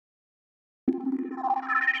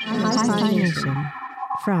Hi-Phi Nation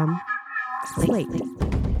from Slate.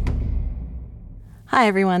 Hi,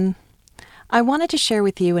 everyone. I wanted to share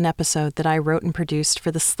with you an episode that I wrote and produced for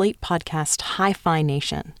the Slate podcast Hi-Phi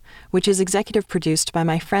Nation, which is executive produced by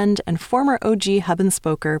my friend and former OG hub and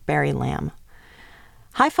spoker Barry Lamb.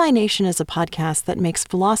 Hi-Phi Nation is a podcast that makes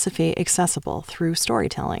philosophy accessible through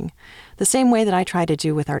storytelling, the same way that I try to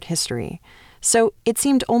do with art history. So it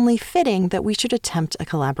seemed only fitting that we should attempt a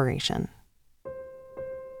collaboration.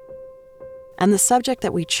 And the subject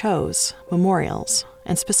that we chose, memorials,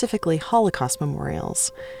 and specifically Holocaust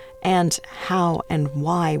memorials, and how and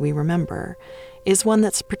why we remember, is one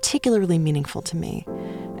that's particularly meaningful to me.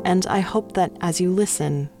 And I hope that as you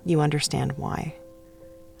listen, you understand why.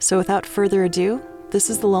 So without further ado,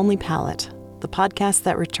 this is The Lonely Palette, the podcast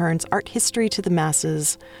that returns art history to the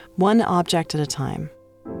masses, one object at a time.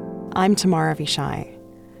 I'm Tamara Avishai,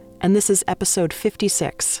 and this is episode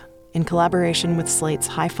 56, in collaboration with Slate's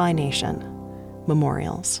Hi-Phi Nation,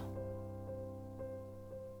 Memorials.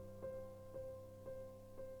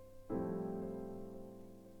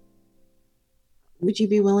 Would you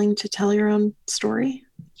be willing to tell your own story?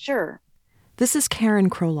 Sure. This is Karen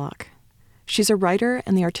Krolock. She's a writer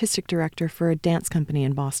and the artistic director for a dance company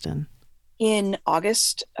in Boston. In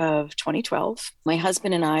August of 2012, my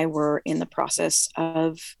husband and I were in the process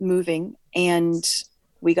of moving, and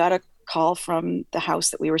we got a call from the house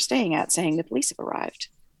that we were staying at saying the police have arrived.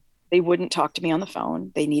 They wouldn't talk to me on the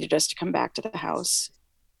phone. They needed us to come back to the house.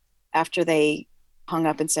 After they hung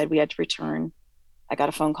up and said we had to return, I got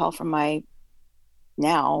a phone call from my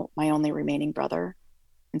only remaining brother.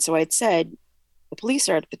 And so I'd said, the police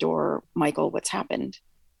are at the door, Michael, what's happened?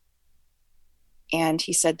 And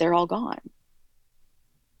he said, they're all gone.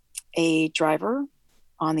 A driver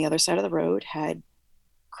on the other side of the road had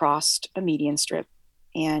crossed a median strip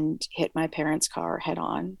and hit my parents' car head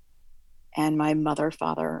on. And my mother,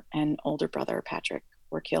 father, and older brother, Patrick,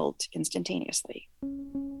 were killed instantaneously.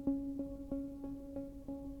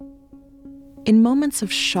 In moments of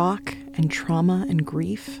shock and trauma and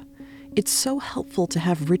grief, it's so helpful to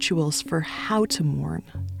have rituals for how to mourn,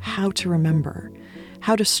 how to remember,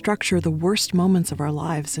 how to structure the worst moments of our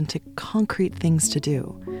lives into concrete things to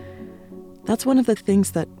do. That's one of the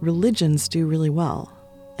things that religions do really well,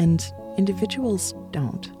 and individuals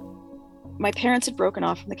don't. My parents had broken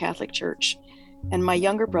off from the Catholic Church, and my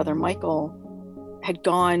younger brother, Michael, had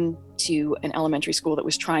gone to an elementary school that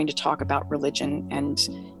was trying to talk about religion and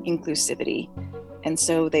inclusivity. And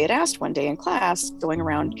so they had asked one day in class, going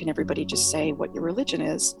around, can everybody just say what your religion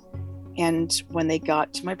is? And when they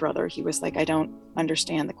got to my brother, he was like, I don't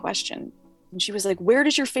understand the question. And she was like, where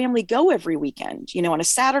does your family go every weekend? You know, on a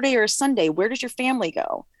Saturday or a Sunday, where does your family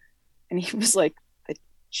go? And he was like, the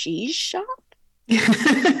cheese shop?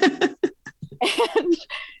 And,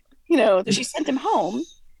 she sent him home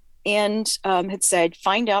and had said,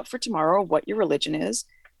 find out for tomorrow what your religion is.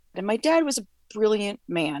 And my dad was a brilliant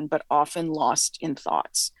man, but often lost in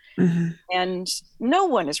thoughts. Mm-hmm. And no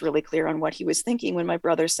one is really clear on what he was thinking when my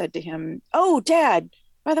brother said to him, oh, Dad,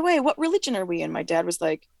 by the way, what religion are we in? My dad was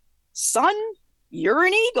like, son, you're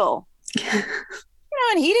an eagle.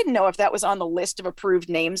 And he didn't know if that was on the list of approved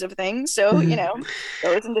names of things. So, mm-hmm.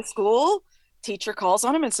 Goes into school, teacher calls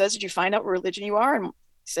on him and says, did you find out what religion you are? And he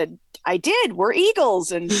said, I did, we're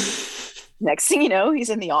eagles. And next thing you know, he's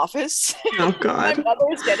in the office. Oh, God. My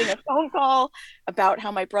mother's getting a phone call about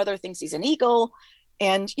how my brother thinks he's an eagle.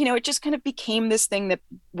 And, it just kind of became this thing that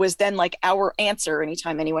was then like our answer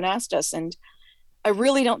anytime anyone asked us. And I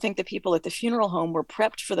really don't think the people at the funeral home were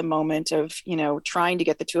prepped for the moment of, trying to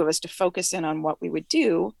get the two of us to focus in on what we would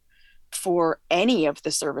do for any of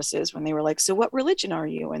the services when they were like, so what religion are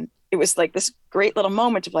you? And it was like this great little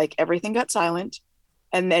moment of like, everything got silent.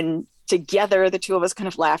 And then together, the two of us kind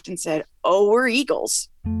of laughed and said, oh, we're eagles.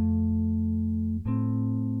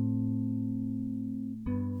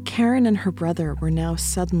 Karen and her brother were now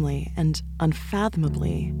suddenly and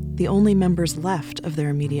unfathomably the only members left of their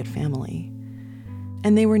immediate family.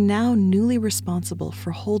 And they were now newly responsible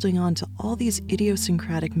for holding on to all these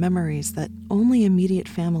idiosyncratic memories that only immediate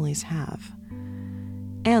families have,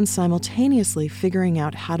 and simultaneously figuring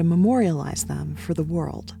out how to memorialize them for the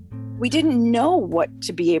world. We didn't know what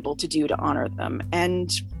to be able to do to honor them.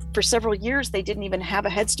 And for several years, they didn't even have a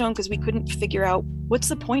headstone because we couldn't figure out what's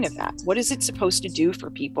the point of that? What is it supposed to do for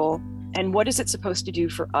people? And what is it supposed to do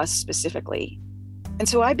for us specifically? And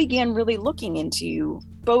so I began really looking into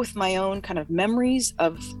both my own kind of memories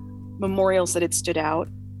of memorials that had stood out.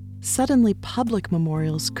 Suddenly, public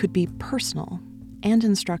memorials could be personal and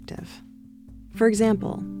instructive. For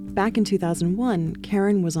example, back in 2001,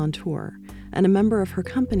 Karen was on tour, and a member of her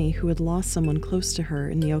company who had lost someone close to her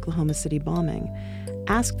in the Oklahoma City bombing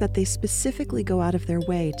asked that they specifically go out of their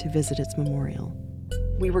way to visit its memorial.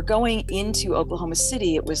 We were going into Oklahoma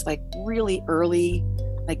City. It was like really early,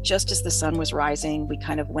 like just as the sun was rising, we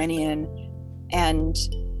kind of went in. And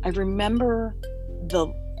I remember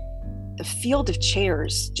the field of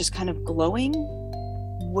chairs just kind of glowing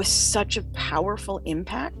with such a powerful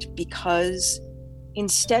impact, because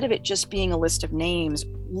instead of it just being a list of names,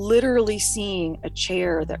 literally seeing a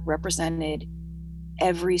chair that represented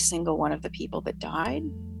every single one of the people that died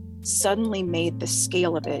suddenly made the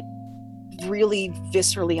scale of it really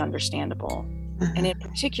viscerally understandable. Mm-hmm. And in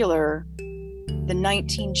particular, the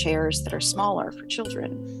 19 chairs that are smaller for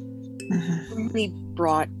children really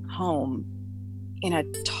brought home in a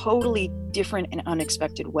totally different and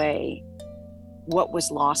unexpected way what was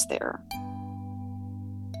lost there.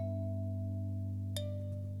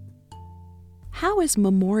 How is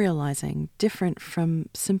memorializing different from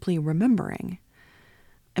simply remembering?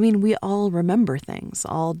 I mean, we all remember things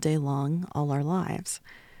all day long, all our lives.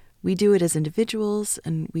 We do it as individuals,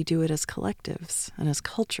 and we do it as collectives and as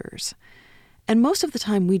cultures. And most of the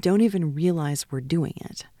time, we don't even realize we're doing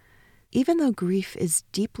it. Even though grief is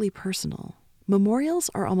deeply personal, memorials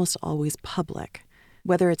are almost always public,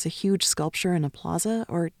 whether it's a huge sculpture in a plaza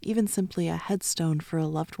or even simply a headstone for a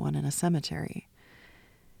loved one in a cemetery.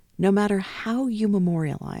 No matter how you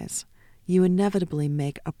memorialize, you inevitably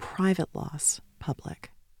make a private loss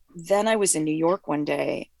public. Then I was in New York one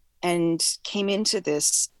day and came into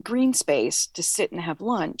this green space to sit and have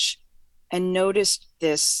lunch and noticed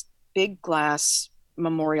this big glass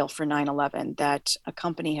memorial for 9/11 that a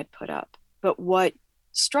company had put up. But what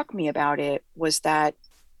struck me about it was that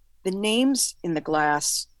the names in the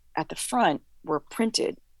glass at the front were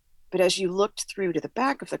printed, but as you looked through to the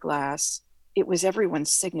back of the glass, it was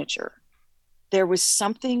everyone's signature. There was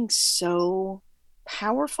something so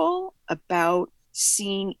powerful about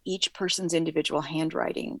seeing each person's individual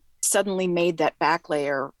handwriting. Suddenly made that back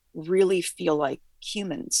layer really feel like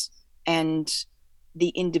humans and the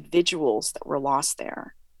individuals that were lost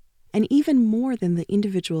there. And even more than the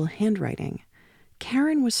individual handwriting,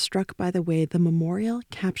 Karen was struck by the way the memorial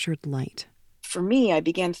captured light. For me, I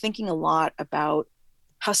began thinking a lot about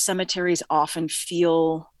how cemeteries often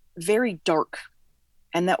feel very dark,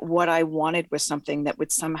 and that what I wanted was something that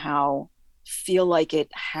would somehow feel like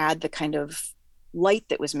it had the kind of light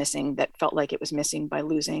that was missing, that felt like it was missing by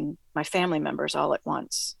losing my family members all at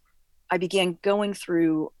once. I began going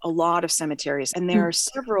through a lot of cemeteries, and there are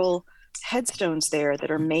several headstones there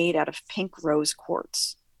that are made out of pink rose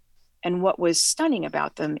quartz. And what was stunning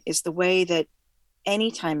about them is the way that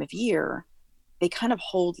any time of year, they kind of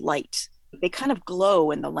hold light. They kind of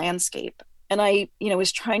glow in the landscape. And I,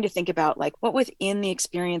 was trying to think about like what within the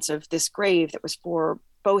experience of this grave that was for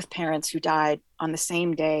both parents who died on the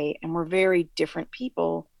same day and were very different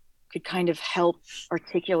people could kind of help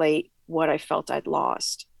articulate what I felt I'd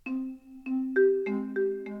lost.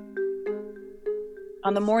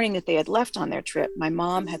 On the morning that they had left on their trip, my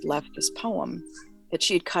mom had left this poem that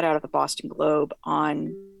she had cut out of the Boston Globe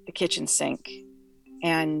on the kitchen sink.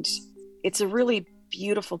 And it's a really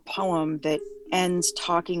beautiful poem that ends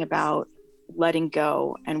talking about letting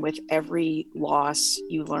go, and with every loss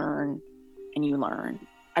you learn and you learn.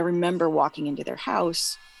 I remember walking into their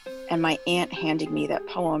house and my aunt handing me that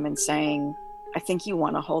poem and saying, I think you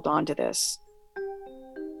want to hold on to this.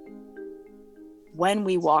 When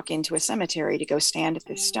we walk into a cemetery to go stand at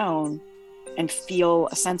this stone and feel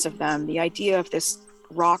a sense of them, the idea of this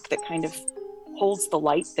rock that kind of holds the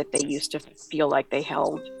light that they used to feel like they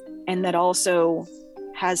held, and that also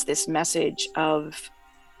has this message of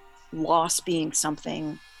loss being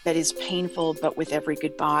something that is painful, but with every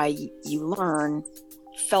goodbye you learn,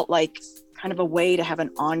 felt like kind of a way to have an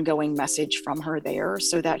ongoing message from her there,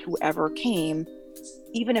 so that whoever came,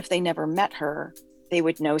 even if they never met her, they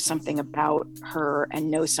would know something about her and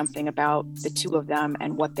know something about the two of them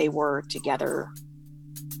and what they were together.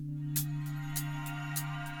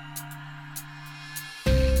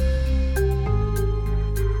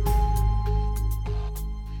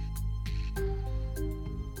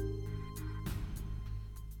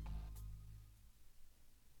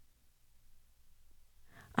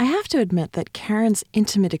 I have to admit that Karen's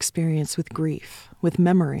intimate experience with grief, with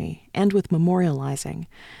memory, and with memorializing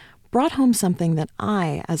brought home something that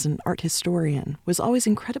I, as an art historian, was always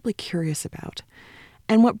incredibly curious about,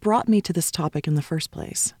 and what brought me to this topic in the first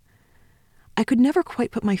place. I could never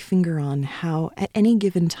quite put my finger on how, at any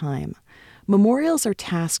given time, memorials are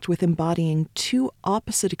tasked with embodying two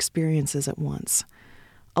opposite experiences at once: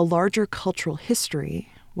 a larger cultural history,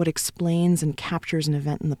 what explains and captures an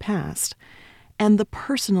event in the past, and the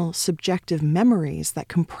personal, subjective memories that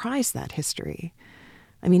comprise that history.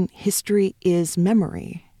 I mean, history is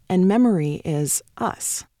memory, and memory is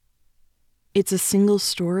us. It's a single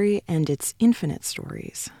story and it's infinite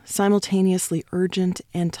stories, simultaneously urgent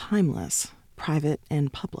and timeless, private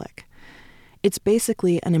and public. It's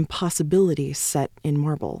basically an impossibility set in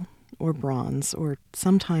marble, or bronze, or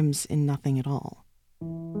sometimes in nothing at all.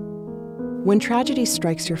 When tragedy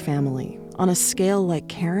strikes your family, on a scale like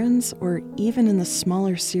Karen's, or even in the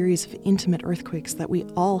smaller series of intimate earthquakes that we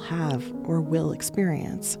all have or will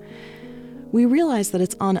experience, we realize that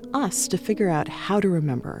it's on us to figure out how to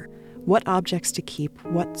remember, what objects to keep,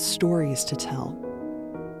 what stories to tell.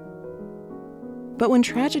 But when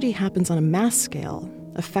tragedy happens on a mass scale,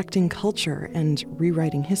 affecting culture and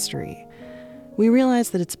rewriting history, we realize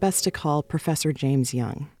that it's best to call Professor James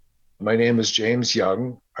Young. My name is James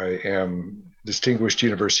Young. I am Distinguished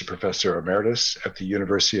University Professor Emeritus at the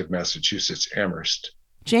University of Massachusetts, Amherst.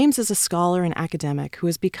 James is a scholar and academic who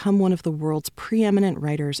has become one of the world's preeminent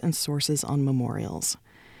writers and sources on memorials.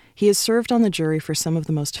 He has served on the jury for some of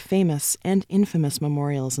the most famous and infamous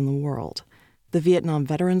memorials in the world: the Vietnam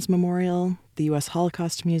Veterans Memorial, the U.S.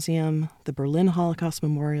 Holocaust Museum, the Berlin Holocaust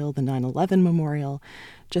Memorial, the 9/11 Memorial,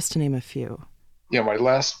 just to name a few. My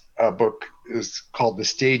last book is called The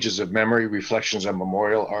Stages of Memory, Reflections on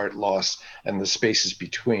Memorial Art, Loss, and the Spaces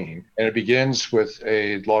Between. And it begins with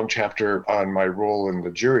a long chapter on my role in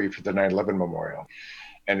the jury for the 9/11 Memorial.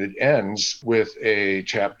 And it ends with a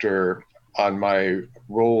chapter on my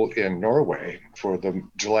role in Norway for the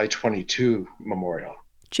July 22 Memorial.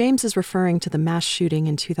 James is referring to the mass shooting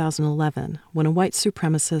in 2011 when a white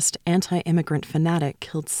supremacist, anti-immigrant fanatic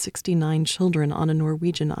killed 69 children on a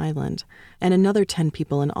Norwegian island and another 10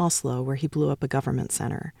 people in Oslo where he blew up a government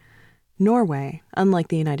center. Norway, unlike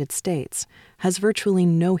the United States, has virtually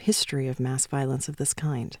no history of mass violence of this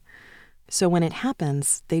kind. So when it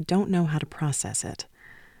happens, they don't know how to process it.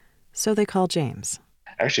 So they call James.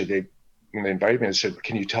 Actually, when they invited me, they said,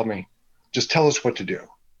 "Can you just tell us what to do?"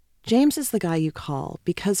 James is the guy you call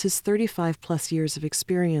because his 35-plus years of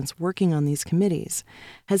experience working on these committees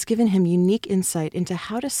has given him unique insight into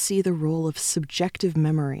how to see the role of subjective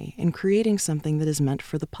memory in creating something that is meant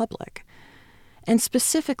for the public, and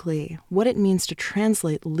specifically what it means to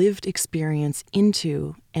translate lived experience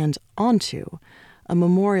into and onto a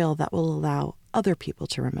memorial that will allow other people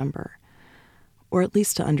to remember, or at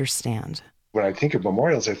least to understand. When I think of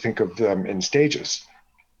memorials, I think of them in stages.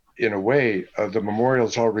 In a way, the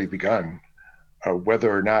memorial's already begun,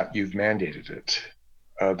 whether or not you've mandated it.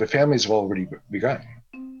 The families have already begun.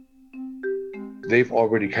 They've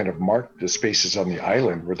already kind of marked the spaces on the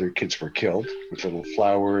island where their kids were killed with little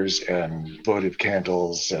flowers and votive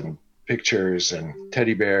candles and pictures and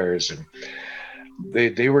teddy bears. And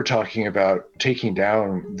they were talking about taking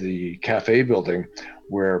down the cafe building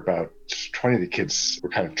where about 20 of the kids were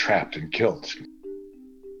kind of trapped and killed.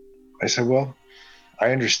 I said, well,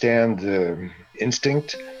 I understand the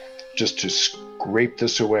instinct just to scrape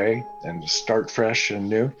this away and start fresh and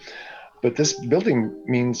new. But this building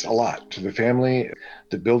means a lot to the family.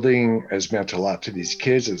 The building has meant a lot to these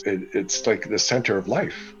kids. It's like the center of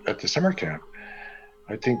life at the summer camp.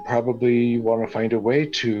 I think probably you want to find a way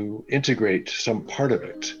to integrate some part of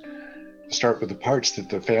it. Start with the parts that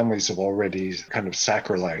the families have already kind of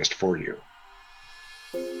sacralized for you.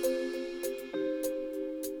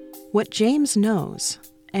 What James knows,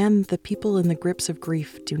 and the people in the grips of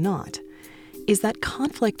grief do not, is that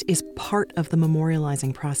conflict is part of the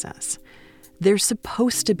memorializing process. There's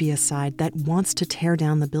supposed to be a side that wants to tear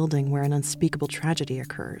down the building where an unspeakable tragedy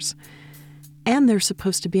occurs. And there's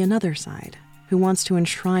supposed to be another side who wants to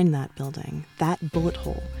enshrine that building, that bullet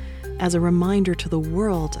hole, as a reminder to the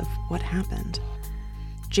world of what happened.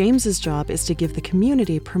 James's job is to give the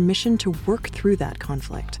community permission to work through that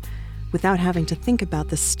conflict without having to think about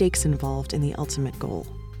the stakes involved in the ultimate goal.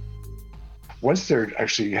 Once they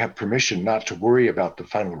actually have permission not to worry about the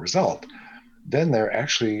final result, then they're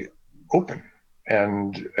actually open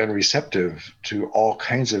and receptive to all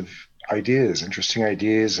kinds of ideas, interesting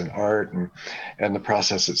ideas and art and the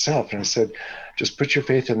process itself. And I said, just put your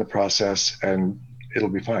faith in the process and it'll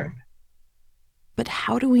be fine. But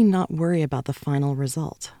how do we not worry about the final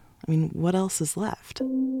result? I mean, what else is left?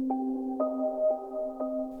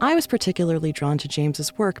 I was particularly drawn to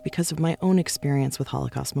James's work because of my own experience with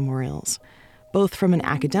Holocaust memorials. Both from an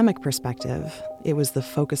academic perspective, it was the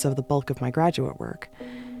focus of the bulk of my graduate work,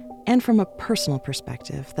 and from a personal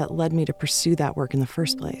perspective that led me to pursue that work in the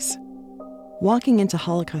first place. Walking into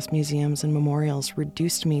Holocaust museums and memorials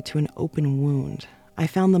reduced me to an open wound. I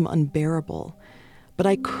found them unbearable, but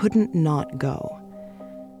I couldn't not go.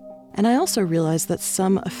 And I also realized that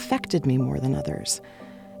some affected me more than others,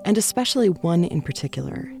 and especially one in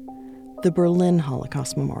particular, the Berlin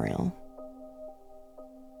Holocaust Memorial.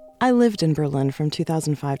 I lived in Berlin from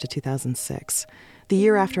 2005 to 2006, the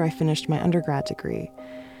year after I finished my undergrad degree,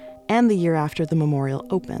 and the year after the memorial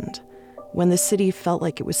opened, when the city felt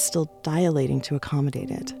like it was still dilating to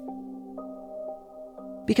accommodate it.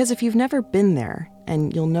 Because if you've never been there,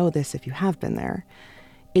 and you'll know this if you have been there,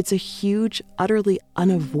 it's a huge, utterly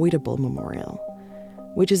unavoidable memorial,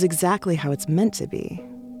 which is exactly how it's meant to be.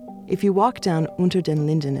 If you walk down Unter den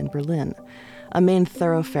Linden in Berlin, a main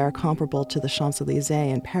thoroughfare comparable to the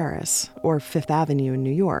Champs-Élysées in Paris or Fifth Avenue in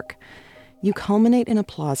New York, you culminate in a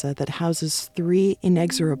plaza that houses 3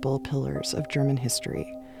 inexorable pillars of German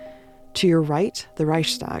history. To your right, the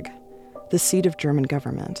Reichstag, the seat of German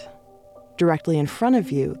government. Directly in front of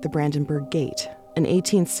you, the Brandenburg Gate, an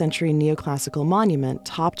 18th century neoclassical monument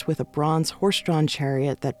topped with a bronze horse-drawn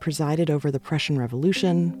chariot that presided over the Prussian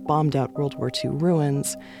Revolution, bombed out World War II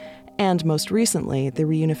ruins, and most recently, the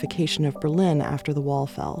reunification of Berlin after the wall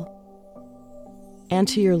fell. And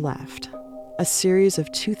to your left, a series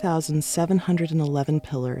of 2,711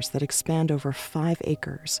 pillars that expand over 5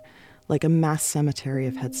 acres, like a mass cemetery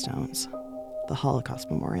of headstones, the Holocaust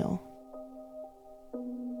Memorial.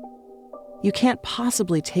 You can't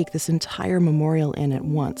possibly take this entire memorial in at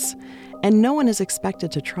once, and no one is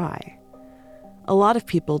expected to try. A lot of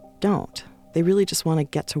people don't. They really just want to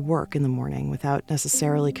get to work in the morning without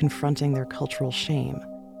necessarily confronting their cultural shame.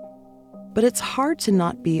 But it's hard to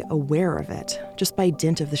not be aware of it, just by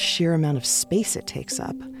dint of the sheer amount of space it takes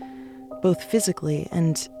up, both physically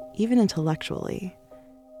and even intellectually.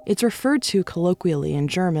 It's referred to colloquially in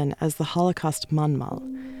German as the Holocaust Mahnmal,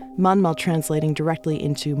 Mahnmal translating directly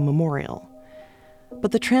into memorial.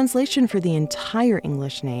 But the translation for the entire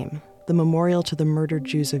English name, the Memorial to the Murdered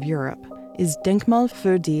Jews of Europe, is Denkmal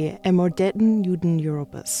für die ermordeten Juden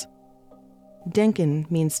Europas. Denken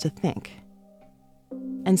means to think.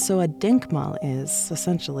 And so a Denkmal is,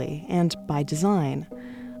 essentially, and by design,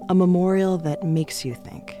 a memorial that makes you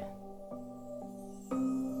think.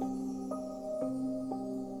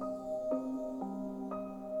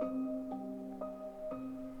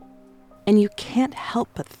 And you can't help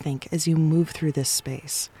but think as you move through this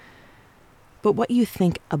space. But what you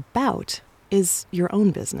think about is your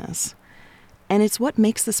own business. And it's what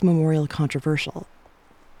makes this memorial controversial.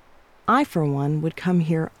 I, for one, would come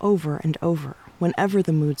here over and over whenever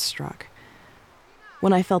the mood struck.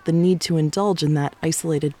 When I felt the need to indulge in that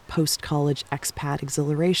isolated post-college expat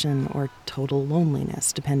exhilaration or total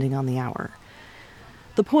loneliness, depending on the hour.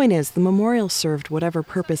 The point is, the memorial served whatever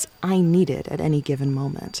purpose I needed at any given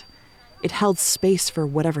moment. It held space for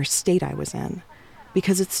whatever state I was in,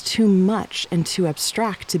 because it's too much and too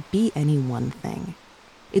abstract to be any one thing.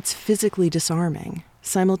 It's physically disarming,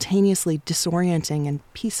 simultaneously disorienting and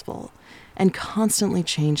peaceful, and constantly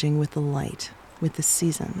changing with the light, with the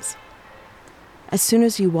seasons. As soon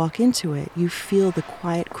as you walk into it, you feel the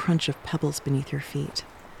quiet crunch of pebbles beneath your feet.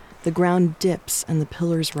 The ground dips and the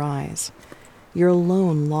pillars rise. You're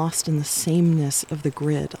alone, lost in the sameness of the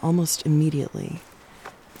grid almost immediately.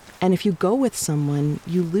 And if you go with someone,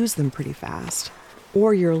 you lose them pretty fast.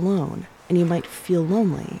 Or you're alone, and you might feel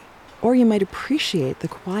lonely. Or you might appreciate the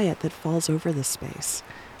quiet that falls over the space,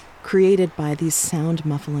 created by these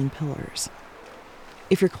sound-muffling pillars.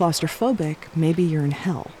 If you're claustrophobic, maybe you're in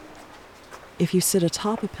hell. If you sit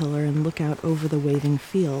atop a pillar and look out over the waving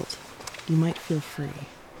field, you might feel free.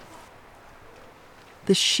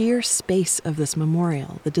 The sheer space of this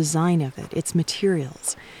memorial, the design of it, its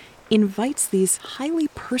materials, invites these highly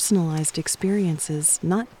personalized experiences,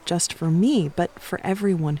 not just for me, but for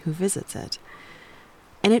everyone who visits it.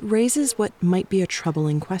 And it raises what might be a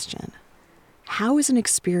troubling question. How is an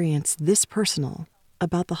experience this personal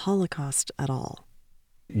about the Holocaust at all?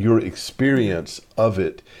 Your experience of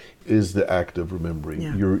it is the act of remembering.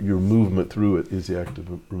 Yeah. Your movement through it is the act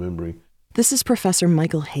of remembering. This is Professor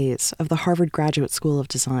Michael Hayes of the Harvard Graduate School of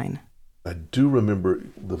Design. I do remember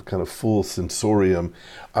the kind of full sensorium.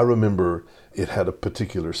 I remember it had a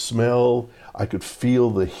particular smell. I could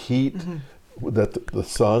feel the heat that the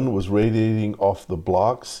sun was radiating off the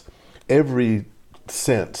blocks. Every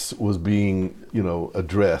sense was being,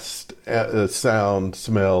 addressed. Sound,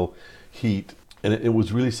 smell, heat. And it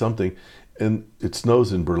was really something. And it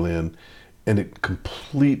snows in Berlin, and it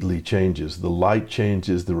completely changes. The light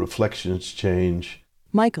changes, the reflections change.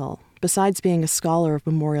 Michael, besides being a scholar of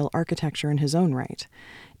memorial architecture in his own right,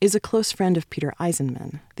 is a close friend of Peter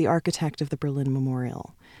Eisenman, the architect of the Berlin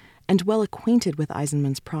Memorial, and well acquainted with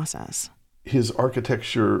Eisenman's process. His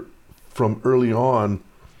architecture from early on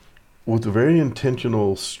was a very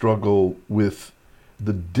intentional struggle with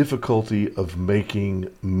the difficulty of making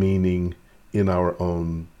meaning in our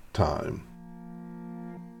own time.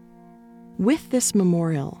 With this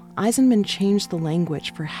memorial, Eisenman changed the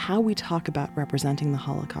language for how we talk about representing the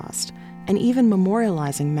Holocaust, and even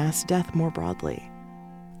memorializing mass death more broadly.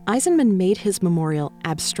 Eisenman made his memorial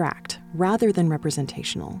abstract rather than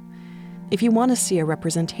representational. If you want to see a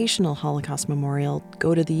representational Holocaust memorial,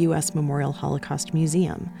 go to the U.S. Memorial Holocaust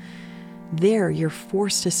Museum. There, you're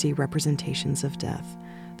forced to see representations of death,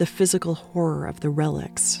 the physical horror of the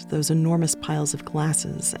relics, those enormous piles of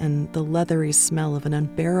glasses, and the leathery smell of an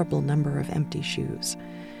unbearable number of empty shoes.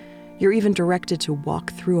 You're even directed to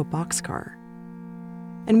walk through a boxcar.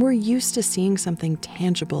 And we're used to seeing something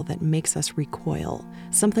tangible that makes us recoil,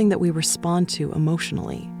 something that we respond to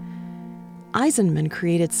emotionally. Eisenman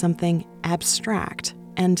created something abstract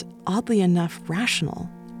and, oddly enough, rational,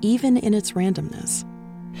 even in its randomness.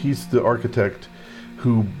 He's the architect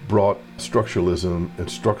who brought structuralism and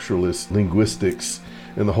structuralist linguistics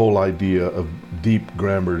and the whole idea of deep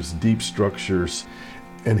grammars, deep structures.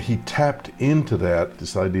 And he tapped into that,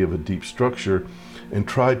 this idea of a deep structure, and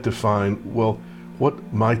tried to find, well,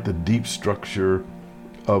 what might the deep structure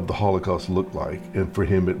of the Holocaust look like? And for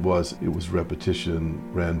him, it was repetition,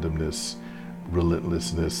 randomness,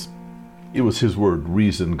 relentlessness. It was his word,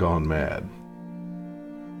 reason gone mad.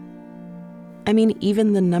 I mean,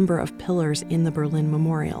 even the number of pillars in the Berlin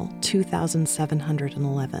Memorial,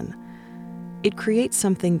 2,711. It creates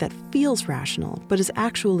something that feels rational, but is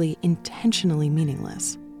actually intentionally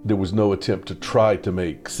meaningless. There was no attempt to try to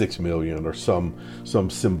make 6 million or some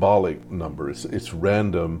symbolic number. It's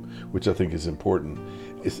random, which I think is important.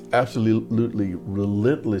 It's absolutely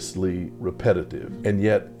relentlessly repetitive, and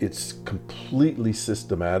yet it's completely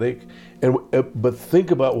systematic. But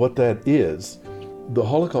think about what that is. The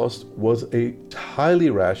Holocaust was a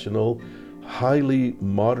highly rational, highly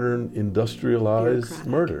modern, industrialized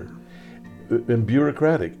murder. And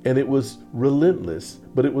bureaucratic, and it was relentless,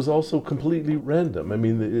 but it was also completely random. I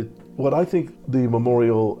mean, what I think the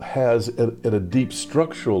memorial has at a deep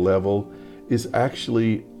structural level is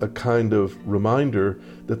actually a kind of reminder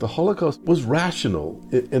that the Holocaust was rational,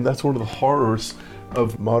 and that's one of the horrors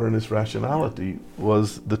of modernist rationality,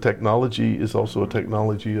 was the technology is also a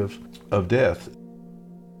technology of death.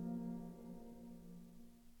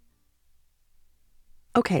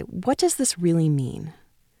 Okay, what does this really mean?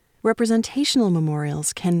 Representational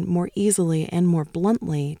memorials can more easily and more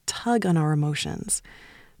bluntly tug on our emotions.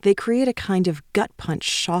 They create a kind of gut-punch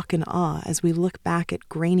shock and awe as we look back at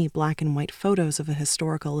grainy black and white photos of a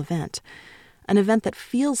historical event, an event that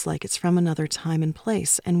feels like it's from another time and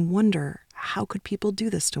place, and wonder, how could people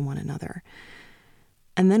do this to one another?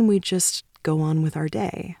 And then we just go on with our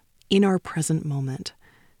day, in our present moment,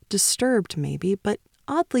 disturbed maybe, but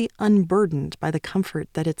oddly unburdened by the comfort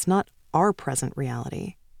that it's not our present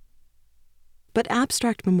reality. But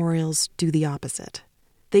abstract memorials do the opposite.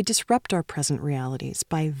 They disrupt our present realities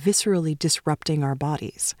by viscerally disrupting our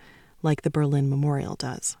bodies, like the Berlin Memorial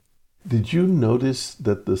does. Did you notice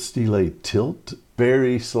that the stelae tilt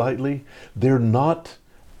very slightly? They're not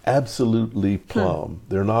absolutely plumb.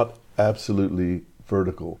 They're not absolutely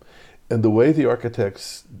vertical. And the way the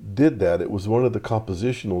architects did that, it was one of the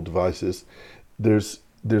compositional devices. There's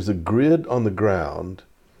a grid on the ground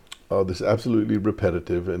that's absolutely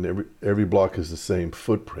repetitive, and every block is the same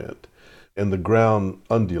footprint. And the ground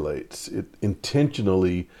undulates. It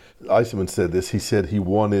intentionally, Eisenman said this, he said he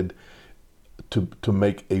wanted to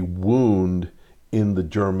make a wound in the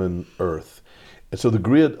German earth. And so the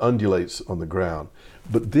grid undulates on the ground.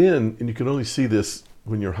 But then, and you can only see this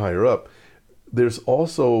when you're higher up, there's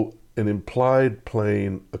also an implied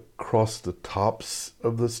plane across the tops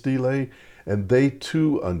of the stelae, and they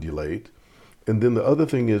too undulate. And then the other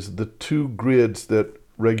thing is the two grids that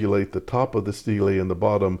regulate the top of the stelae and the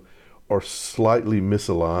bottom are slightly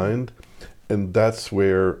misaligned, and that's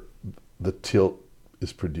where the tilt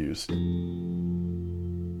is produced.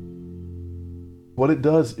 What it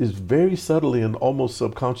does is very subtly and almost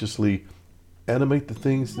subconsciously animate the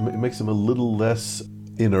things. It makes them a little less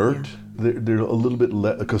inert. They're a little bit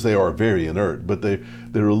less, because they are very inert, but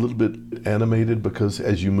they're a little bit animated because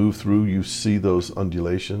as you move through, you see those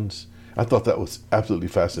undulations. I thought that was absolutely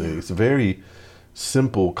fascinating. It's a very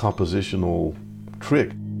simple compositional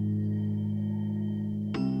trick.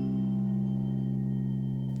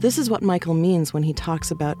 This is what Michael means when he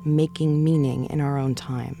talks about making meaning in our own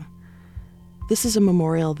time. This is a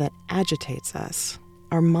memorial that agitates us,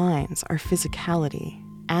 our minds, our physicality,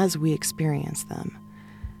 as we experience them.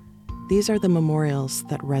 These are the memorials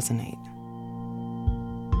that resonate.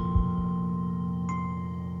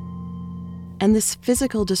 And this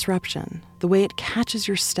physical disruption, the way it catches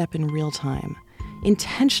your step in real time,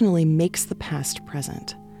 intentionally makes the past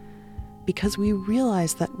present. Because we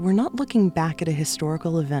realize that we're not looking back at a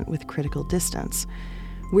historical event with critical distance.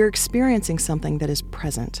 We're experiencing something that is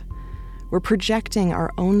present. We're projecting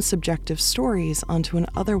our own subjective stories onto an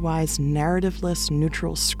otherwise narrativeless,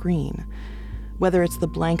 neutral screen, whether it's the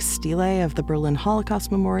blank stele of the Berlin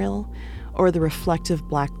Holocaust Memorial or the reflective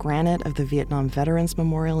black granite of the Vietnam Veterans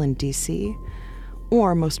Memorial in D.C.,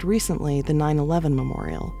 or most recently, the 9/11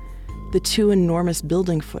 Memorial, the two enormous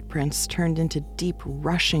building footprints turned into deep,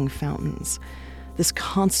 rushing fountains, this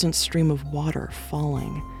constant stream of water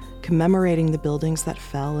falling, commemorating the buildings that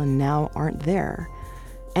fell and now aren't there,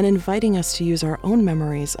 and inviting us to use our own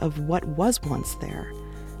memories of what was once there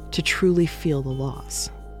to truly feel the loss.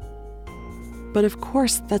 But of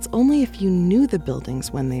course, that's only if you knew the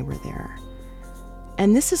buildings when they were there.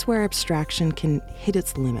 And this is where abstraction can hit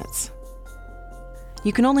its limits.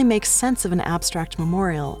 You can only make sense of an abstract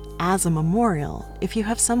memorial as a memorial if you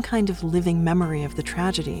have some kind of living memory of the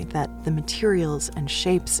tragedy that the materials and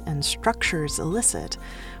shapes and structures elicit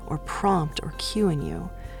or prompt or cue in you.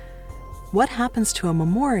 What happens to a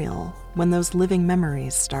memorial when those living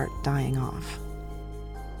memories start dying off?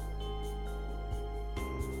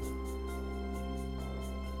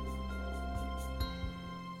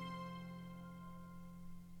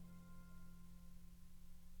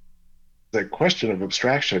 The question of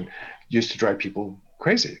abstraction used to drive people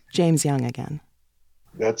crazy. James Young again.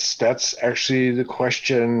 That's actually the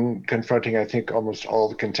question confronting, I think, almost all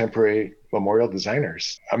the contemporary memorial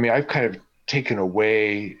designers. I mean, I've kind of taken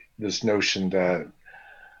away this notion that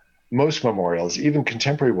most memorials, even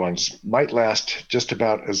contemporary ones, might last just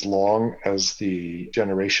about as long as the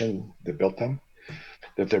generation that built them,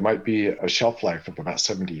 that there might be a shelf life of about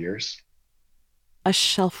 70 years. A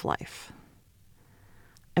shelf life.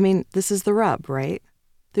 I mean, this is the rub, right?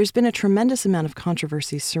 There's been a tremendous amount of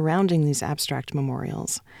controversy surrounding these abstract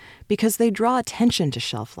memorials because they draw attention to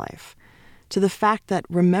shelf life, to the fact that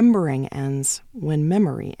remembering ends when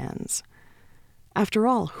memory ends. After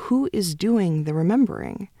all, who is doing the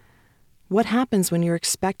remembering? What happens when you're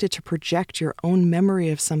expected to project your own memory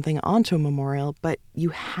of something onto a memorial, but you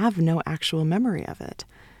have no actual memory of it?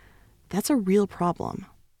 That's a real problem.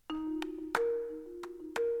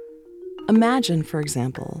 Imagine, for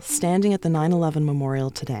example, standing at the 9/11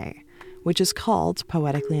 Memorial today, which is called,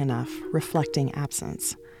 poetically enough, reflecting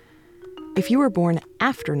absence. If you were born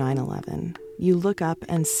after 9/11, you look up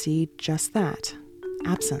and see just that,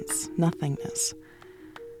 absence, nothingness.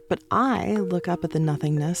 But I look up at the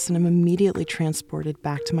nothingness and am immediately transported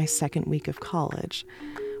back to my second week of college,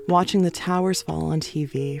 watching the towers fall on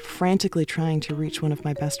TV, frantically trying to reach one of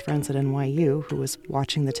my best friends at NYU who was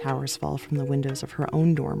watching the towers fall from the windows of her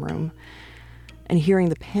own dorm room, and hearing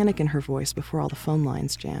the panic in her voice before all the phone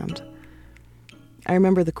lines jammed. I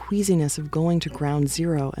remember the queasiness of going to ground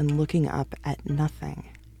zero and looking up at nothing,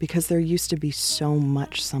 because there used to be so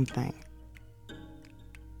much something.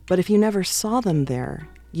 But if you never saw them there,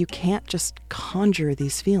 you can't just conjure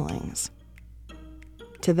these feelings.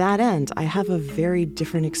 To that end, I have a very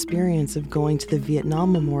different experience of going to the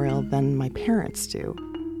Vietnam Memorial than my parents do.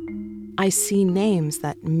 I see names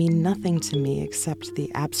that mean nothing to me except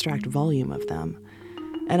the abstract volume of them,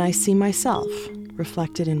 and I see myself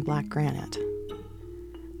reflected in black granite.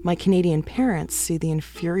 My Canadian parents see the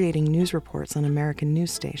infuriating news reports on American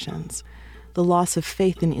news stations, the loss of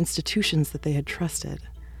faith in institutions that they had trusted,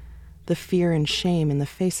 the fear and shame in the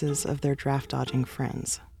faces of their draft-dodging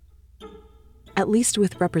friends. At least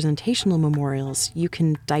with representational memorials, you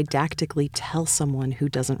can didactically tell someone who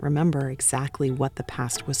doesn't remember exactly what the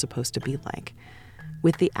past was supposed to be like.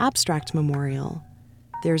 With the abstract memorial,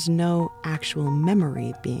 there's no actual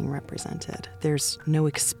memory being represented. There's no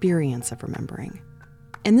experience of remembering.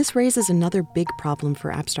 And this raises another big problem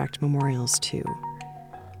for abstract memorials, too.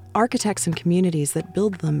 Architects and communities that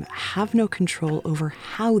build them have no control over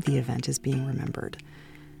how the event is being remembered.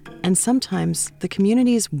 And sometimes the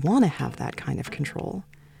communities want to have that kind of control.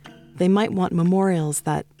 They might want memorials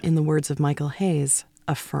that, in the words of Michael Hayes,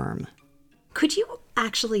 affirm. Could you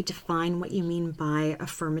actually define what you mean by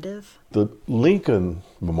affirmative? The Lincoln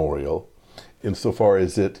Memorial, insofar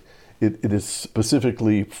as it is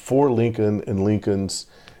specifically for Lincoln and Lincoln's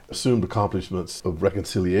assumed accomplishments of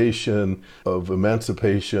reconciliation, of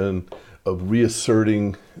emancipation, of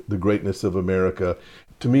reasserting the greatness of America.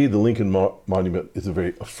 To me, the Lincoln Monument is a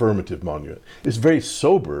very affirmative monument. It's very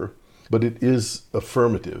sober, but it is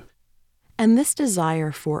affirmative. And this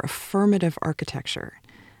desire for affirmative architecture,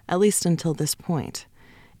 at least until this point,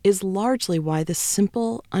 is largely why the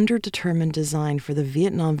simple, underdetermined design for the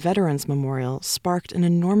Vietnam Veterans Memorial sparked an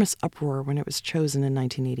enormous uproar when it was chosen in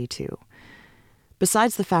 1982.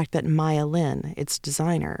 Besides the fact that Maya Lin, its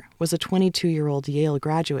designer, was a 22-year-old Yale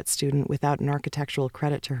graduate student without an architectural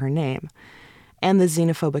credit to her name, and the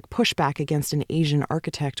xenophobic pushback against an Asian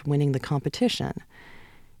architect winning the competition,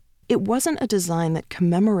 it wasn't a design that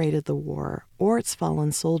commemorated the war or its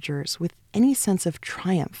fallen soldiers with any sense of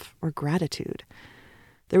triumph or gratitude.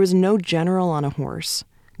 There was no general on a horse,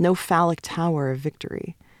 no phallic tower of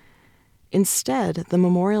victory. Instead, the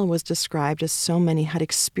memorial was described as so many had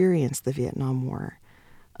experienced the Vietnam War,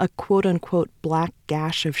 a quote-unquote black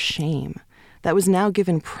gash of shame that was now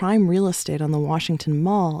given prime real estate on the Washington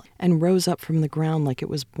Mall and rose up from the ground like it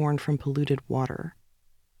was born from polluted water.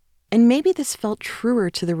 And maybe this felt truer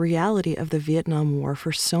to the reality of the Vietnam War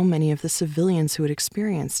for so many of the civilians who had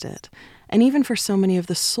experienced it, and even for so many of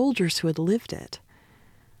the soldiers who had lived it.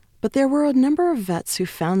 But there were a number of vets who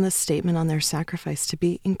found this statement on their sacrifice to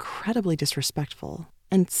be incredibly disrespectful,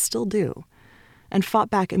 and still do, and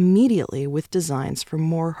fought back immediately with designs for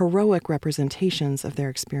more heroic representations of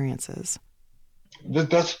their experiences.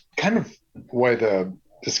 That's kind of why the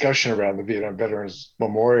discussion around the Vietnam Veterans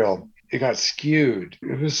Memorial, it got skewed.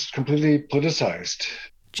 It was completely politicized.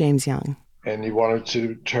 James Young. And he wanted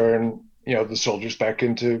to turn, the soldiers back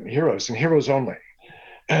into heroes, and heroes only.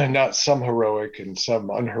 And not some heroic and some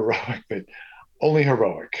unheroic, but only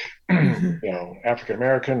heroic. African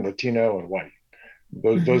American, Latino, and white.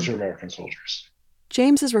 Those are American soldiers.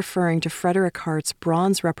 James is referring to Frederick Hart's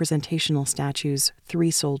bronze representational statues,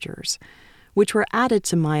 Three Soldiers, which were added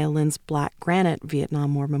to Maya Lin's black granite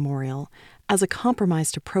Vietnam War memorial as a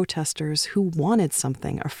compromise to protesters who wanted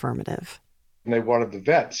something affirmative. And they wanted the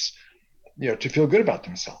vets, to feel good about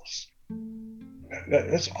themselves.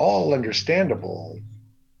 That's all understandable.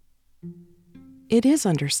 It is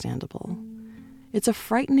understandable. It's a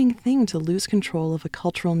frightening thing to lose control of a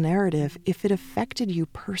cultural narrative if it affected you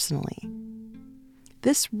personally.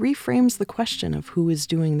 This reframes the question of who is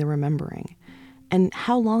doing the remembering and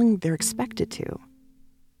how long they're expected to.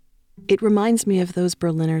 It reminds me of those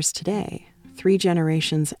Berliners today, 3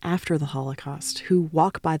 generations after the Holocaust, who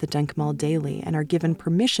walk by the Denkmal daily and are given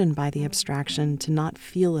permission by the abstraction to not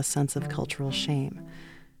feel a sense of cultural shame,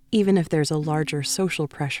 even if there's a larger social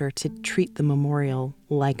pressure to treat the memorial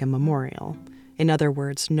like a memorial. In other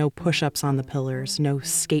words, no push-ups on the pillars, no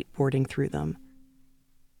skateboarding through them.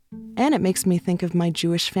 And it makes me think of my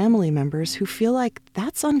Jewish family members who feel like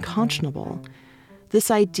that's unconscionable.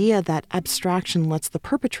 This idea that abstraction lets the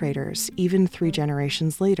perpetrators, even 3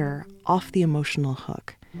 generations later, off the emotional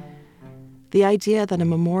hook. The idea that a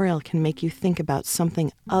memorial can make you think about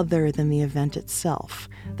something other than the event itself,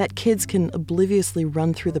 that kids can obliviously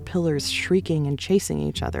run through the pillars shrieking and chasing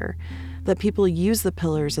each other, that people use the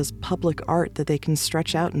pillars as public art that they can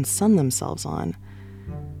stretch out and sun themselves on,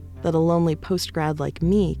 that a lonely post-grad like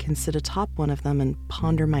me can sit atop one of them and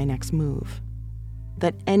ponder my next move,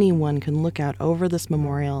 that anyone can look out over this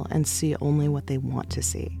memorial and see only what they want to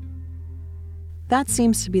see. That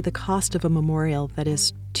seems to be the cost of a memorial that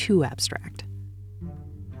is too abstract.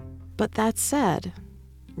 But that said,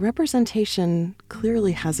 representation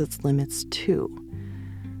clearly has its limits too.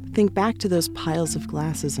 Think back to those piles of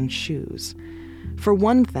glasses and shoes. For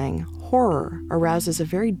one thing, horror arouses a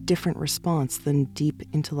very different response than deep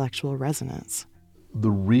intellectual resonance.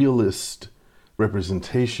 The realist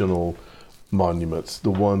representational monuments,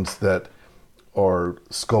 the ones that are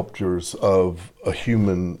sculptures of a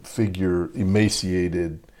human figure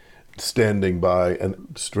emaciated, standing by a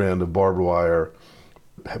strand of barbed wire,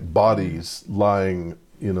 bodies lying,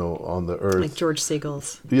 on the earth. Like George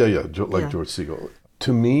Siegel's. George Siegel.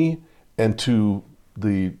 To me, and to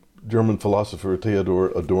the German philosopher Theodor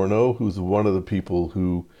Adorno, who's one of the people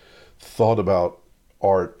who thought about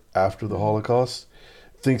art after the Holocaust,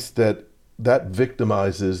 thinks that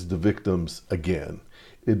victimizes the victims again.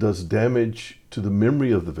 It does damage to the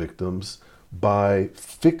memory of the victims by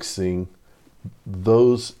fixing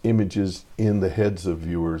those images in the heads of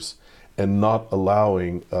viewers and not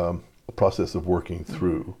allowing a process of working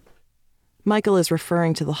through. Michael is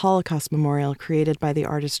referring to the Holocaust memorial created by the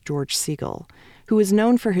artist George Siegel, who is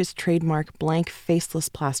known for his trademark blank, faceless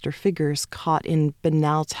plaster figures caught in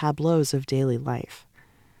banal tableaus of daily life.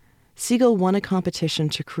 Siegel won a competition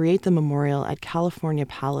to create the memorial at California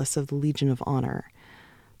Palace of the Legion of Honor.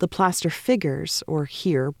 The plaster figures, or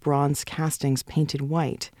here bronze castings painted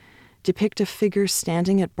white, depict a figure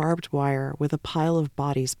standing at barbed wire with a pile of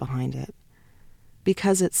bodies behind it.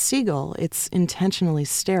 Because it's Siegel, it's intentionally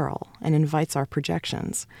sterile and invites our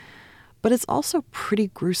projections. But it's also pretty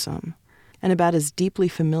gruesome, and about as deeply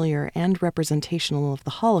familiar and representational of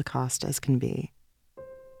the Holocaust as can be.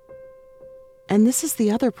 And this is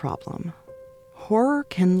the other problem. Horror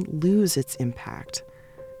can lose its impact.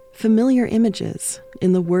 Familiar images,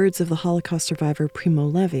 in the words of the Holocaust survivor Primo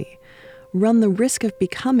Levi, run the risk of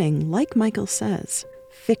becoming, like Michael says,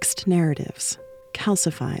 fixed narratives,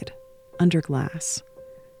 calcified, under glass.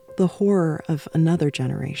 The horror of another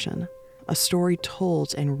generation, a story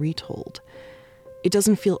told and retold. It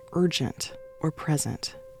doesn't feel urgent or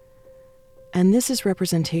present. And this is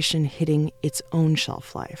representation hitting its own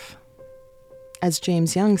shelf life. As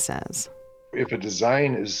James Young says, if a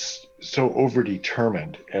design is so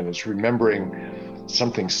overdetermined and is remembering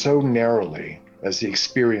something so narrowly as the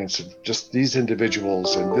experience of just these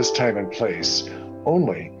individuals in this time and place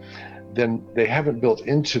only, then they haven't built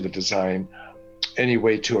into the design any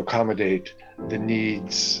way to accommodate the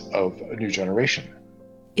needs of a new generation.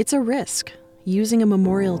 It's a risk, using a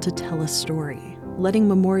memorial to tell a story, letting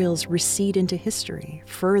memorials recede into history,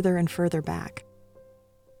 further and further back.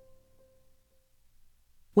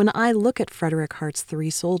 When I look at Frederick Hart's 3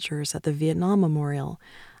 soldiers at the Vietnam Memorial,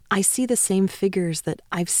 I see the same figures that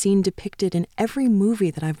I've seen depicted in every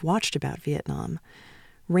movie that I've watched about Vietnam.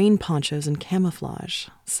 Rain ponchos and camouflage,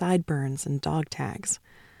 sideburns and dog tags.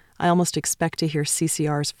 I almost expect to hear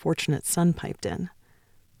CCR's Fortunate Son piped in.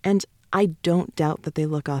 And I don't doubt that they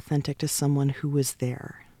look authentic to someone who was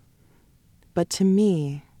there. But to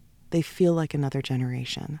me, they feel like another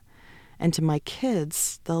generation. And to my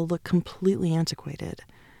kids, they'll look completely antiquated.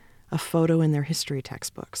 A photo in their history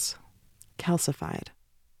textbooks. Calcified.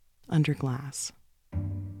 Under glass.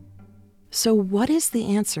 So what is the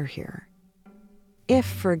answer here? If,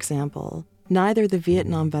 for example, neither the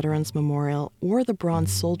Vietnam Veterans Memorial or the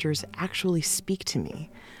Bronze Soldiers actually speak to me,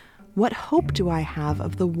 what hope do I have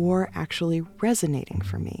of the war actually resonating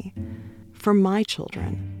for me, for my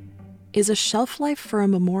children? Is a shelf life for a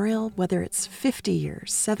memorial, whether it's 50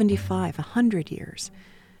 years, 75, 100 years,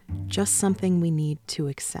 just something we need to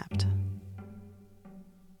accept?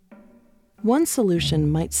 One solution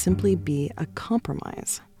might simply be a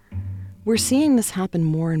compromise. We're seeing this happen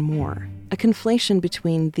more and more, a conflation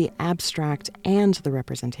between the abstract and the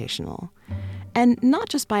representational. And not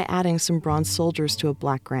just by adding some bronze soldiers to a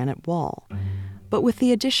black granite wall, but with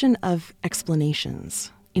the addition of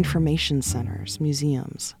explanations, information centers,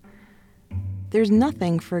 museums. There's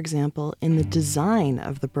nothing, for example, in the design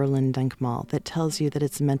of the Berlin Denkmal that tells you that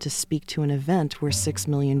it's meant to speak to an event where 6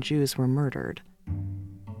 million Jews were murdered.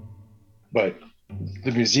 But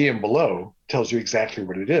the museum below tells you exactly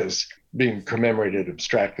what it is, being commemorated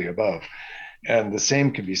abstractly above. And the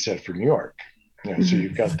same can be said for New York. So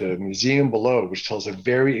you've got the museum below, which tells a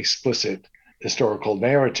very explicit historical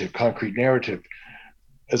narrative, concrete narrative,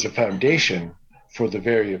 as a foundation for the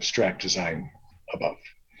very abstract design above.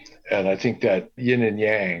 And I think that yin and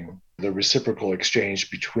yang, the reciprocal exchange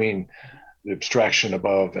between the abstraction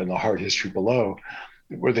above and the hard history below,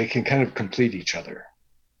 where they can kind of complete each other.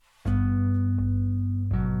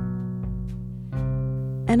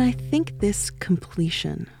 And I think this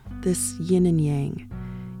completion, this yin and yang,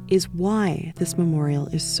 is why this memorial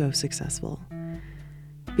is so successful.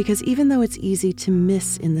 Because even though it's easy to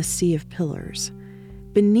miss in the sea of pillars,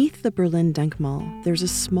 beneath the Berlin Denkmal, there's a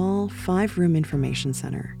small 5-room information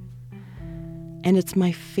center. And it's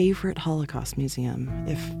my favorite Holocaust museum,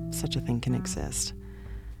 if such a thing can exist,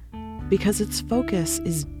 because its focus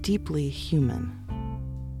is deeply human.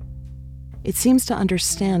 It seems to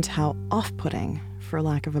understand how off-putting, for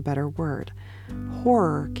lack of a better word,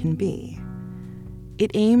 horror can be. It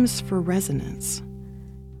aims for resonance,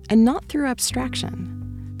 and not through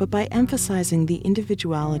abstraction, but by emphasizing the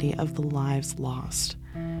individuality of the lives lost,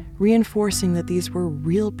 reinforcing that these were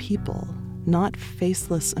real people, not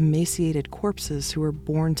faceless, emaciated corpses who were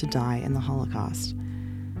born to die in the Holocaust.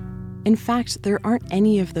 In fact, there aren't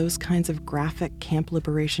any of those kinds of graphic camp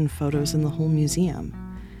liberation photos in the whole museum.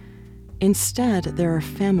 Instead, there are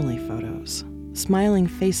family photos, smiling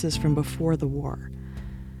faces from before the war.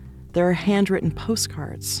 There are handwritten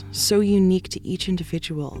postcards, so unique to each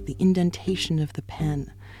individual, the indentation of the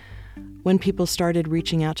pen. When people started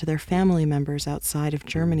reaching out to their family members outside of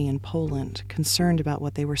Germany and Poland, concerned about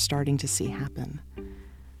what they were starting to see happen.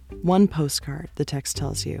 One postcard, the text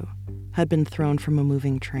tells you, had been thrown from a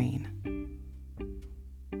moving train.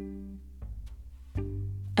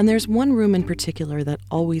 And there's one room in particular that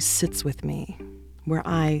always sits with me, where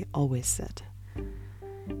I always sit.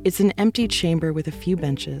 It's an empty chamber with a few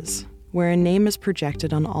benches, where a name is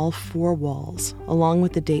projected on all 4 walls, along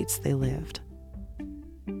with the dates they lived.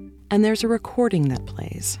 And there's a recording that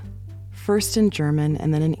plays, first in German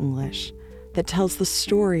and then in English, that tells the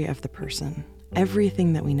story of the person,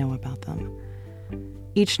 everything that we know about them.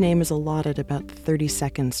 Each name is allotted about 30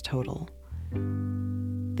 seconds total.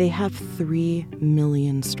 They have 3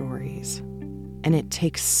 million stories. and it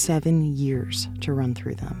takes 7 years to run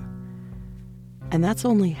through them. And that's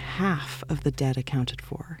only half of the dead accounted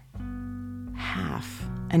for. Half,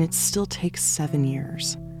 and it still takes 7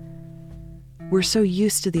 years. We're so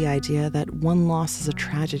used to the idea that one loss is a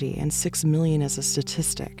tragedy and 6 million is a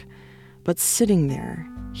statistic. But sitting there,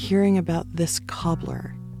 hearing about this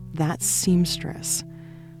cobbler, that seamstress,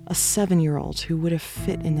 a 7-year-old who would have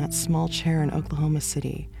fit in that small chair in Oklahoma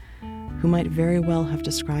City, who might very well have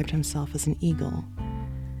described himself as an eagle,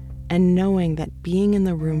 and knowing that being in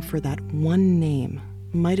the room for that one name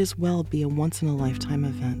might as well be a once-in-a-lifetime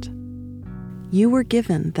event. You were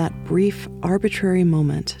given that brief, arbitrary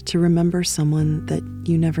moment to remember someone that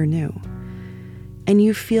you never knew, and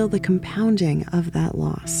you feel the compounding of that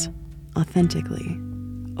loss, authentically,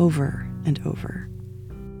 over and over.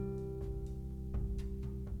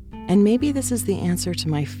 And maybe this is the answer to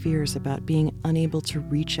my fears about being unable to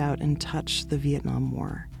reach out and touch the Vietnam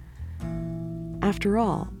War. After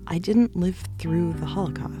all, I didn't live through the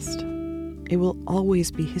Holocaust. It will always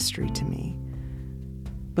be history to me.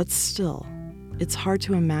 But still, it's hard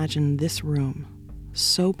to imagine this room,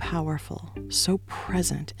 so powerful, so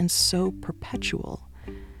present, and so perpetual,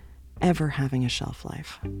 ever having a shelf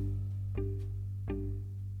life.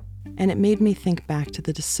 And it made me think back to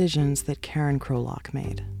the decisions that Karen Krolock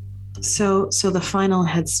made. So the final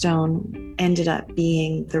headstone ended up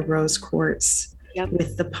being the rose quartz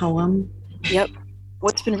with the poem. Yep.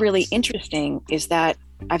 What's been really interesting is that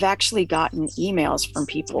I've actually gotten emails from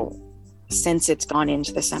people since it's gone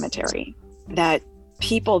into the cemetery, that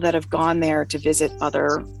people that have gone there to visit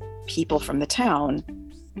other people from the town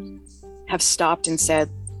have stopped and said,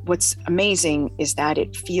 what's amazing is that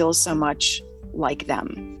it feels so much like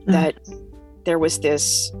them, that there was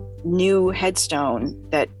this new headstone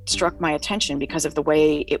that struck my attention because of the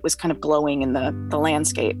way it was kind of glowing in the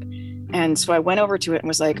landscape. And so I went over to it and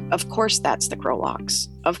was like, of course that's the Krolocks.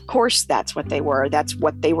 Of course that's what they were. That's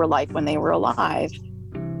what they were like when they were alive.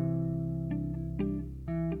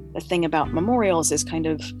 The thing about memorials is kind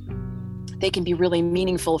of, they can be really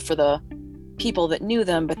meaningful for the people that knew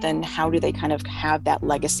them, but then how do they kind of have that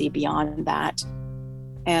legacy beyond that?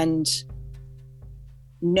 And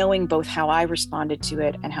knowing both how I responded to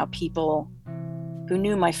it and how people who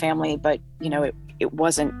knew my family, but it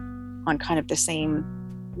wasn't on kind of the same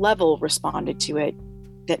level responded to it,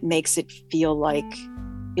 that makes it feel like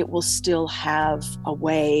it will still have a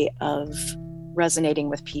way of resonating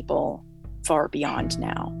with people far beyond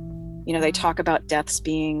now. They talk about deaths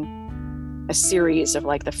being a series of,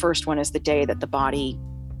 like, the first one is the day that the body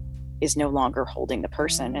is no longer holding the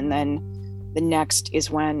person. And then the next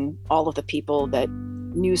is when all of the people that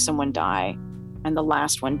knew someone die, and the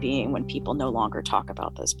last one being when people no longer talk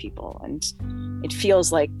about those people. And it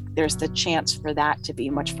feels like there's the chance for that to be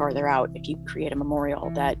much farther out if you create a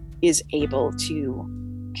memorial that is able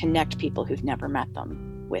to connect people who've never met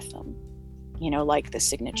them with them, like the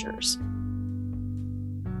signatures.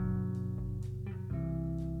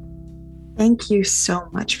 Thank you so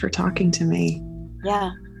much for talking to me.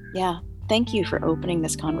 Yeah. Thank you for opening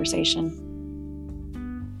this conversation.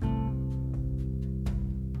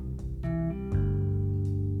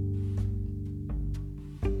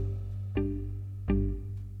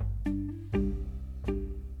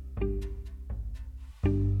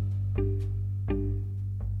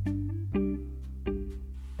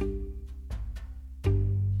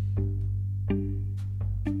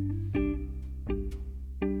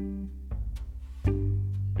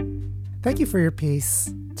 Thank you for your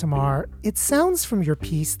piece, Tamar. It sounds from your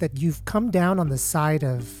piece that you've come down on the side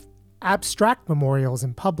of abstract memorials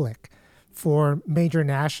in public for major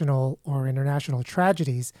national or international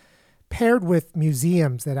tragedies, paired with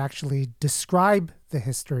museums that actually describe the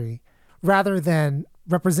history, rather than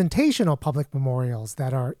representational public memorials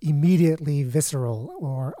that are immediately visceral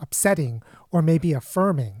or upsetting or maybe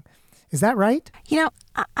affirming. Is that right?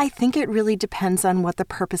 I think it really depends on what the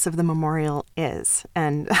purpose of the memorial is.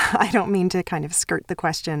 And I don't mean to kind of skirt the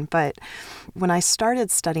question, but when I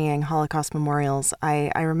started studying Holocaust memorials,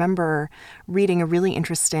 I remember reading a really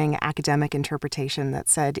interesting academic interpretation that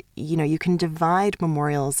said, you can divide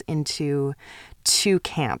memorials into two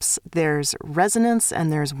camps. There's resonance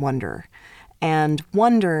and there's wonder. And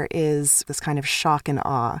wonder is this kind of shock and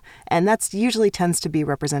awe. And that's usually tends to be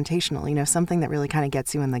representational, something that really kind of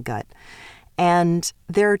gets you in the gut. And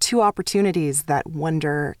there are two opportunities that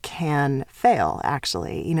wonder can fail,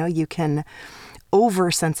 actually. You can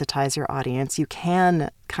oversensitize your audience. You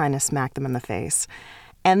can kind of smack them in the face.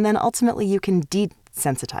 And then ultimately you can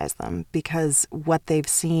desensitize them, because what they've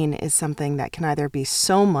seen is something that can either be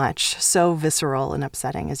so visceral and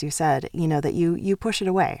upsetting, as you said, that you push it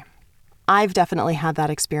away. I've definitely had that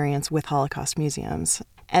experience with Holocaust museums.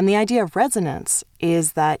 And the idea of resonance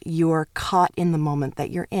is that you're caught in the moment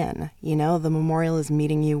that you're in. You know, the memorial is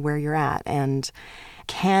meeting you where you're at and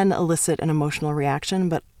can elicit an emotional reaction,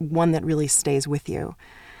 but one that really stays with you.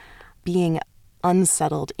 Being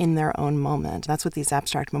unsettled in their own moment. That's what these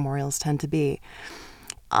abstract memorials tend to be.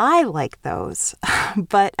 I like those,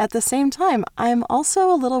 but at the same time, I'm also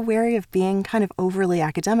a little wary of being kind of overly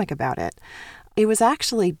academic about it. It was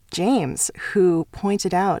actually James who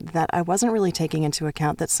pointed out that I wasn't really taking into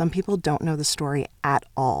account that some people don't know the story at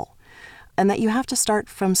all, and that you have to start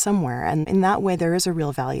from somewhere. And in that way, there is a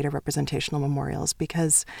real value to representational memorials,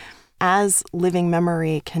 because as living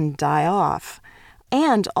memory can die off,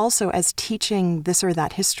 and also as teaching this or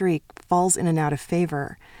that history falls in and out of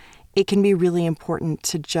favor, it can be really important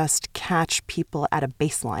to just catch people at a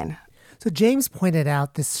baseline. So James pointed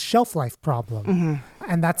out this shelf life problem,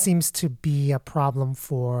 and that seems to be a problem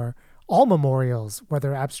for all memorials,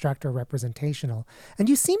 whether abstract or representational. And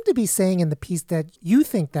you seem to be saying in the piece that you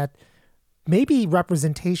think that maybe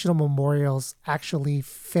representational memorials actually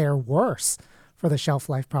fare worse for the shelf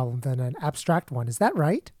life problem than an abstract one. Is that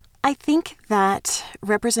right? I think that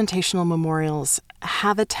representational memorials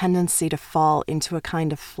have a tendency to fall into a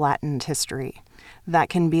kind of flattened history that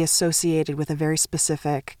can be associated with a very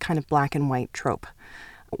specific kind of black and white trope.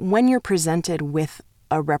 When you're presented with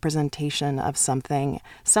a representation of something,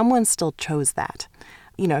 someone still chose that.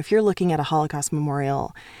 You know, if you're looking at a Holocaust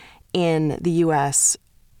memorial in the US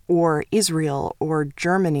or Israel or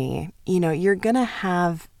Germany, you know, you're going to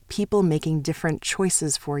have people making different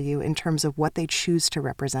choices for you in terms of what they choose to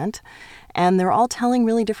represent. And they're all telling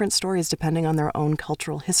really different stories depending on their own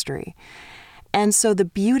cultural history. And so the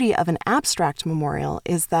beauty of an abstract memorial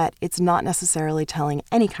is that it's not necessarily telling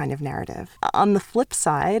any kind of narrative. On the flip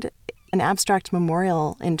side, an abstract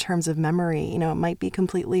memorial in terms of memory, you know, it might be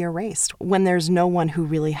completely erased when there's no one who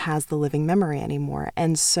really has the living memory anymore.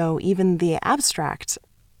 And so even the abstract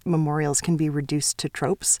memorials can be reduced to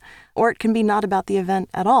tropes, or it can be not about the event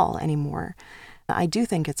at all anymore. I do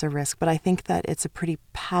think it's a risk, but I think that it's a pretty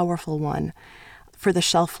powerful one for the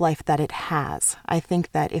shelf life that it has. I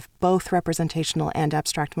think that if both representational and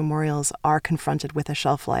abstract memorials are confronted with a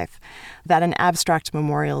shelf life, that an abstract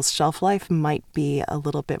memorial's shelf life might be a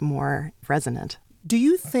little bit more resonant. Do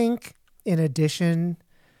you think, in addition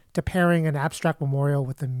to pairing an abstract memorial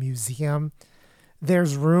with a museum,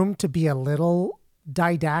 there's room to be a little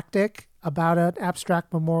didactic about an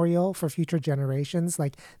abstract memorial for future generations?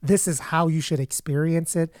 Like, this is how you should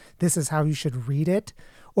experience it. This is how you should read it.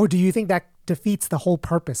 Or do you think that defeats the whole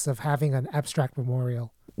purpose of having an abstract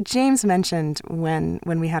memorial? James mentioned when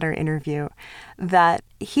we had our interview that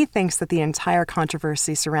he thinks that the entire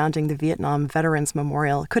controversy surrounding the Vietnam Veterans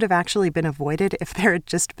Memorial could have actually been avoided if there had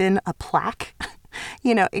just been a plaque,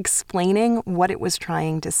 you know, explaining what it was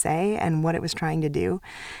trying to say and what it was trying to do.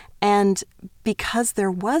 And because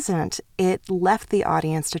there wasn't, it left the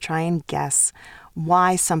audience to try and guess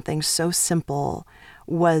why something so simple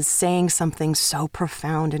was saying something so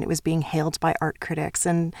profound, and it was being hailed by art critics.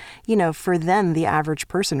 And, you know, for then, the average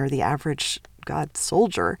person or the average,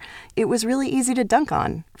 soldier, it was really easy to dunk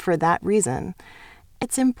on for that reason.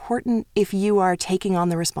 It's important, if you are taking on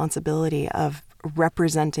the responsibility of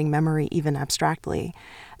representing memory, even abstractly,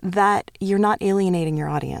 that you're not alienating your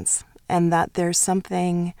audience, and that there's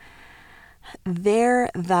something there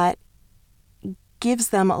that gives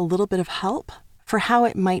them a little bit of help for how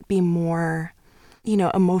it might be more, you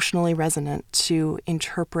know, emotionally resonant to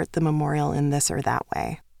interpret the memorial in this or that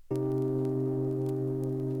way.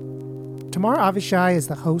 Tamar Avishai is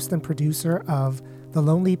the host and producer of The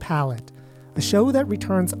Lonely Palette, a show that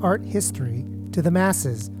returns art history to the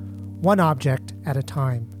masses, one object at a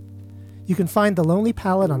time. You can find The Lonely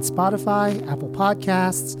Palette on Spotify, Apple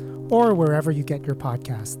Podcasts, or wherever you get your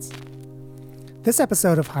podcasts. This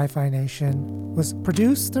episode of Hi-Phi Nation was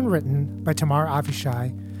produced and written by Tamar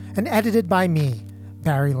Avishai and edited by me,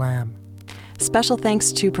 Barry Lamb. Special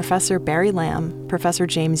thanks to Professor Barry Lamb, Professor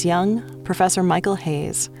James Young, Professor Michael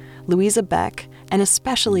Hayes, Louisa Beck, and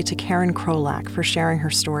especially to Karen Krolak for sharing her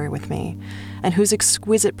story with me, and whose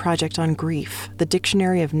exquisite project on grief, The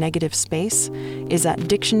Dictionary of Negative Space, is at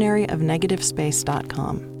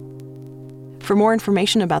dictionaryofnegativespace.com. For more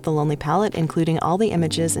information about The Lonely Palette, including all the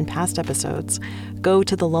images in past episodes, go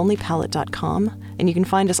to thelonelypalette.com, and you can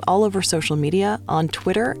find us all over social media on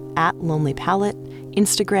Twitter @LonelyPalette,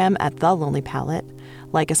 Instagram @TheLonelyPalette,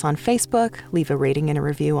 like us on Facebook, leave a rating and a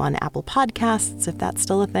review on Apple Podcasts if that's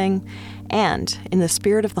still a thing, and in the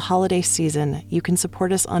spirit of the holiday season, you can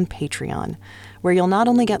support us on Patreon, where you'll not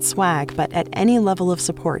only get swag, but at any level of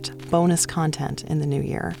support, bonus content in the new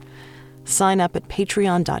year. Sign up at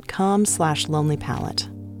patreon.com/lonelypalette.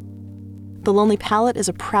 The Lonely Palette is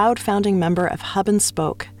a proud founding member of Hub and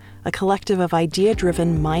Spoke, a collective of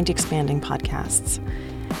idea-driven, mind-expanding podcasts.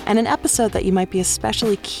 And an episode that you might be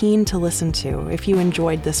especially keen to listen to if you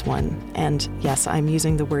enjoyed this one, and yes, I'm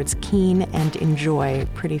using the words keen and enjoy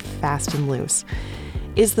pretty fast and loose,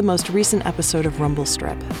 is the most recent episode of Rumble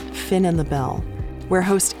Strip, Finn and the Bell, where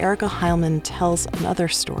host Erica Heilman tells another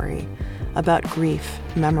story about grief,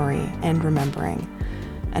 memory, and remembering.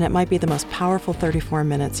 And it might be the most powerful 34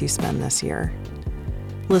 minutes you spend this year.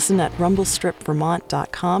 Listen at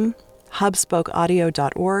rumblestripvermont.com,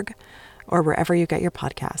 hubspokeaudio.org, or wherever you get your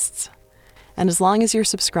podcasts. And as long as you're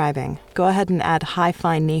subscribing, go ahead and add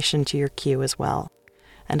Hi-Phi Nation to your queue as well.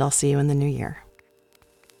 And I'll see you in the new year.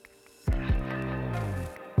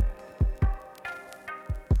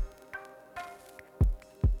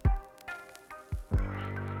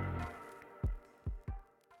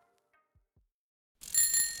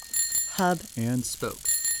 Hub and Spoke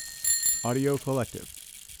Audio Collective.